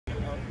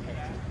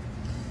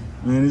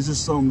Man, it's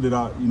just something that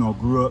I,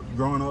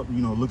 growing up,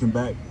 looking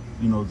back,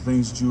 the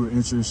things that you were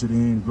interested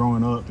in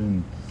growing up,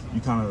 and you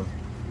kind of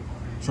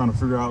trying to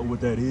figure out what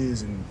that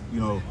is. And,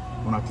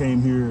 when I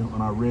came here, when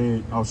I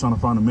was trying to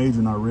find a major,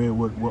 and I read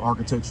what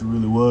architecture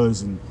really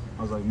was. And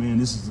I was like, man,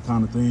 this is the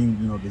kind of thing,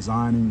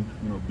 designing,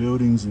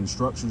 buildings and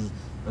structures.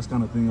 That's the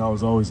kind of thing I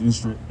was always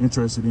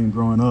interested in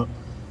growing up.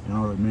 And I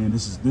was like, man,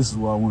 this is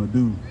what I want to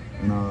do.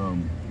 And,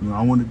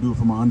 I wanted to do it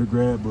for my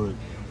undergrad, but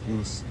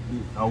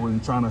I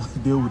wasn't trying to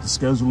deal with the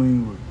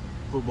scheduling with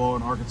football,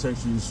 and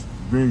architecture is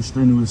very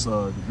strenuous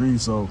degree.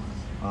 So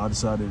I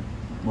decided,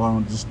 well, I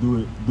don't just do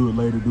it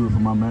later, do it for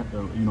my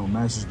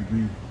master's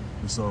degree.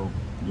 And so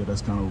yeah,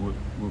 that's kind of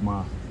what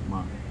my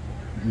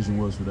vision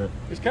was for that.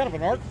 It's kind of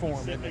an art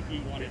form. Something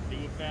you want to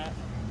do with that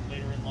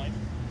later in life?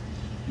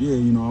 Yeah,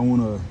 I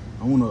wanna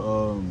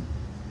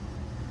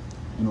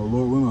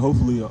Lord willing,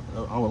 hopefully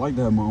I would like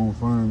to have my own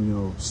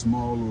firm,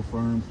 small little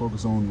firm,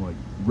 focus on like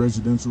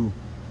residential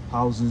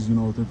houses,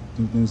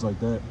 things like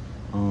that.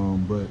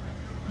 But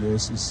yeah,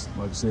 it's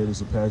like I said,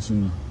 it's a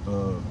passion,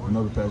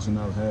 another passion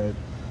I've had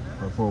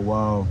for a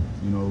while.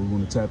 We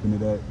want to tap into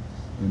that,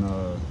 and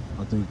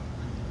I think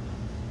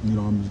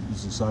I'm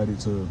just excited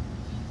to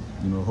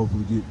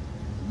hopefully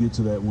get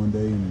to that one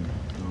day. And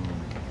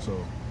so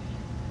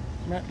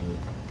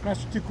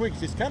Master Teague,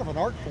 it's kind of an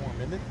art form,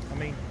 isn't it? I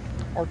mean,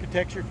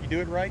 architecture, if you do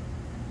it right.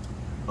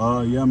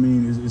 Yeah, I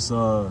mean, it's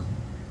of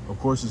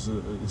course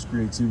it's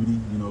creativity,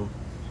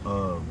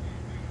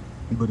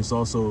 but it's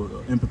also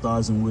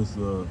empathizing with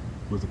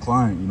the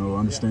client,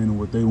 understanding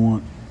what they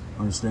want,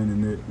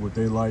 understanding what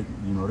they like,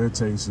 their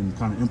taste, and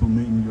kind of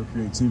implementing your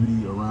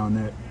creativity around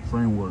that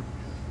framework,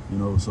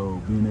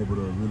 so being able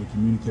to really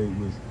communicate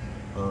with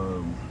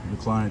the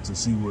client to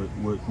see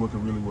what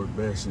can really work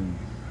best, and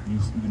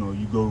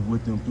you go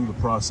with them through the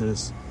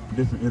process,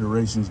 different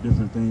iterations,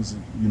 different things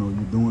you're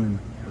doing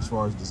as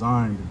far as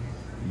design,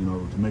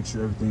 to make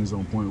sure everything's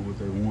on point with what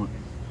they want.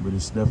 But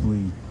it's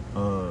definitely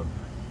a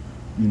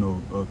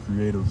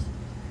creative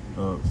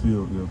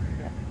field. Yeah.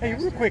 Hey,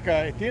 real quick,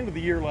 at the end of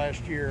the year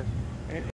last year,